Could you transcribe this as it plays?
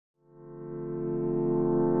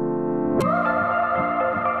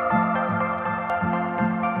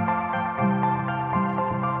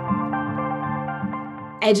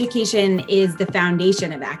education is the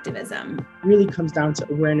foundation of activism. It really comes down to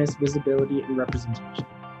awareness, visibility, and representation.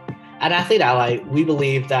 At Athlete Ally, we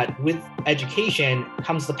believe that with education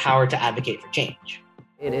comes the power to advocate for change.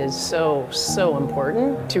 It is so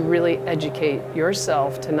important to really educate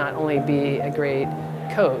yourself to not only be a great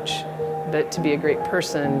coach, but to be a great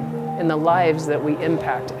person in the lives that we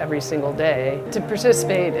impact every single day. To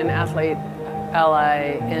participate in Athlete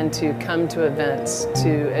Ally and to come to events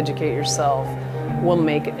to educate yourself will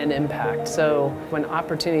make an impact. So when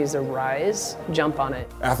opportunities arise, jump on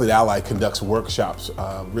it. Athlete Ally conducts workshops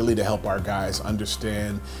really to help our guys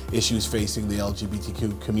understand issues facing the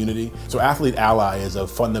LGBTQ community. So Athlete Ally is a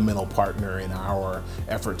fundamental partner in our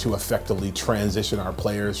effort to effectively transition our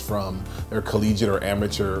players from their collegiate or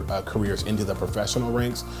amateur careers into the professional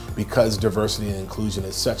ranks. Because diversity and inclusion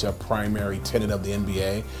is such a primary tenet of the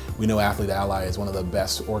NBA, we know Athlete Ally is one of the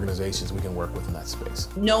best organizations we can work with in that space.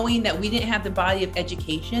 Knowing that we didn't have the body of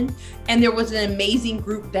education and there was an amazing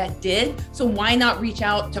group that did, so why not reach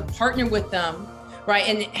out to partner with them, right,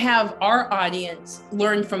 and have our audience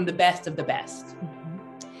learn from the best of the best.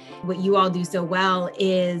 What you all do so well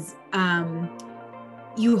is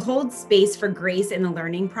you hold space for grace in the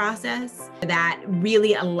learning process that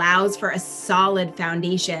really allows for a solid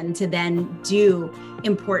foundation to then do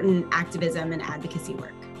important activism and advocacy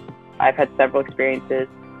work. I've had several experiences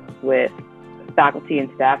with faculty and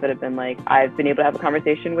staff that have been like, I've been able to have a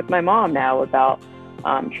conversation with my mom now about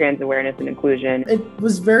trans awareness and inclusion. It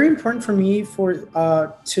was very important for me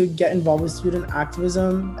to get involved with student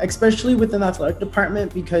activism, especially within the athletic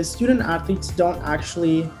department, because student athletes don't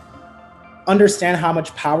actually understand how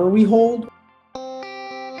much power we hold.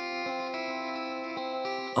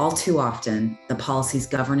 All too often, the policies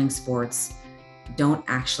governing sports don't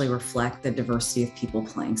actually reflect the diversity of people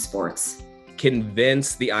playing sports.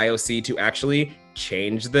 Convince the IOC to actually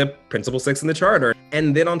change the Principle 6 in the charter.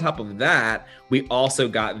 And then on top of that, we also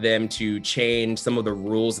got them to change some of the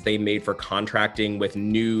rules that they made for contracting with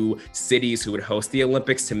new cities who would host the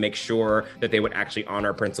Olympics to make sure that they would actually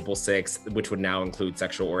honor Principle 6, which would now include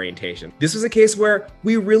sexual orientation. This was a case where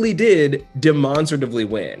we really did demonstratively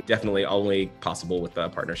win. Definitely only possible with the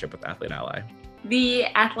partnership with Athlete Ally. The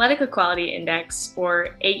Athletic Equality Index,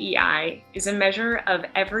 or AEI, is a measure of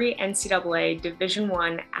every NCAA Division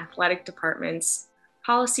I athletic department's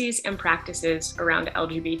policies and practices around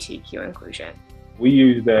LGBTQ inclusion. We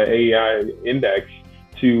use the AEI index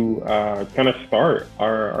to kind of start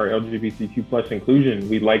our LGBTQ plus inclusion.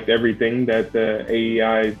 We liked everything that the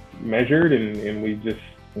AEI measured and we just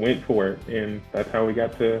went for it. And that's how we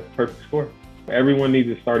got to perfect score. Everyone needs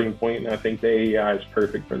a starting point, and I think the AEI is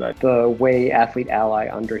perfect for that. The way Athlete Ally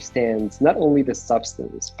understands not only the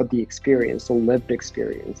substance, but the experience, the lived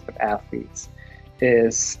experience of athletes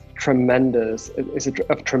is tremendous, is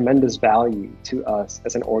of tremendous value to us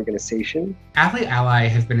as an organization. Athlete Ally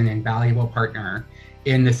has been an invaluable partner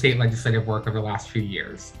in the state legislative work over the last few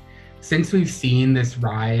years. Since we've seen this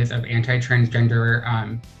rise of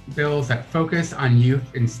anti-transgender bills that focus on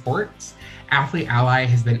youth in sports, Athlete Ally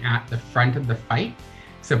has been at the front of the fight,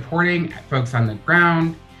 supporting folks on the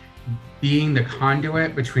ground, being the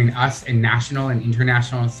conduit between us and national and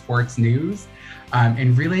international sports news,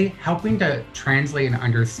 and really helping to translate and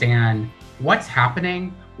understand what's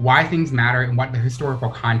happening, why things matter, and what the historical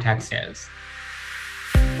context is.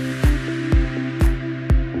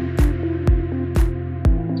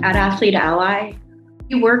 At Athlete Ally,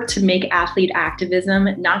 we work to make athlete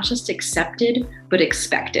activism not just accepted, but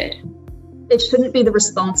expected. It shouldn't be the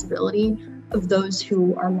responsibility of those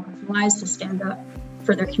who are marginalized to stand up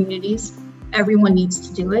for their communities. Everyone needs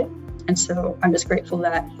to do it. And so I'm just grateful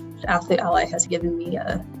that Athlete Ally has given me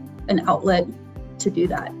an outlet to do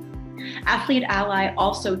that. Athlete Ally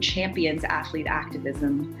also champions athlete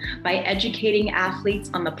activism by educating athletes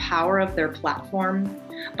on the power of their platform,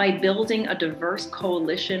 by building a diverse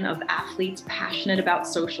coalition of athletes passionate about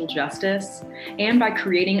social justice, and by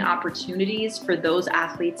creating opportunities for those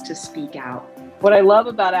athletes to speak out. What I love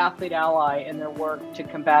about Athlete Ally and their work to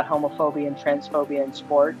combat homophobia and transphobia in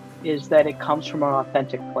sport is that it comes from an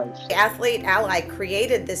authentic place. Athlete Ally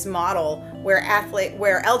created this model where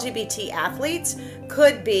LGBT athletes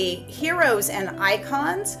could be heroes and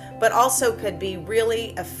icons, but also could be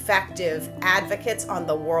really effective advocates on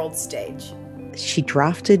the world stage. She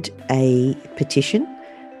drafted a petition,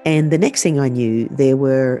 and the next thing I knew, there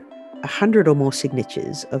were 100 or more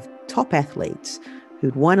signatures of top athletes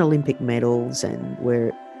who'd won Olympic medals and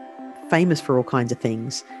were famous for all kinds of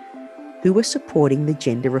things, who were supporting the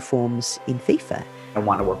gender reforms in FIFA. I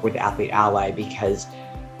want to work with Athlete Ally because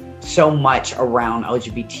so much around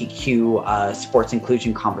LGBTQ sports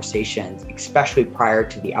inclusion conversations, especially prior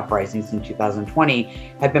to the uprisings in 2020,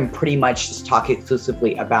 have been pretty much just talking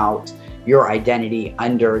exclusively about your identity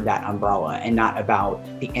under that umbrella and not about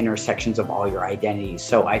the intersections of all your identities.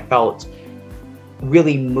 So I felt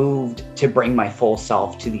really moved to bring my full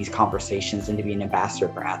self to these conversations and to be an ambassador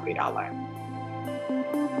for Athlete Ally.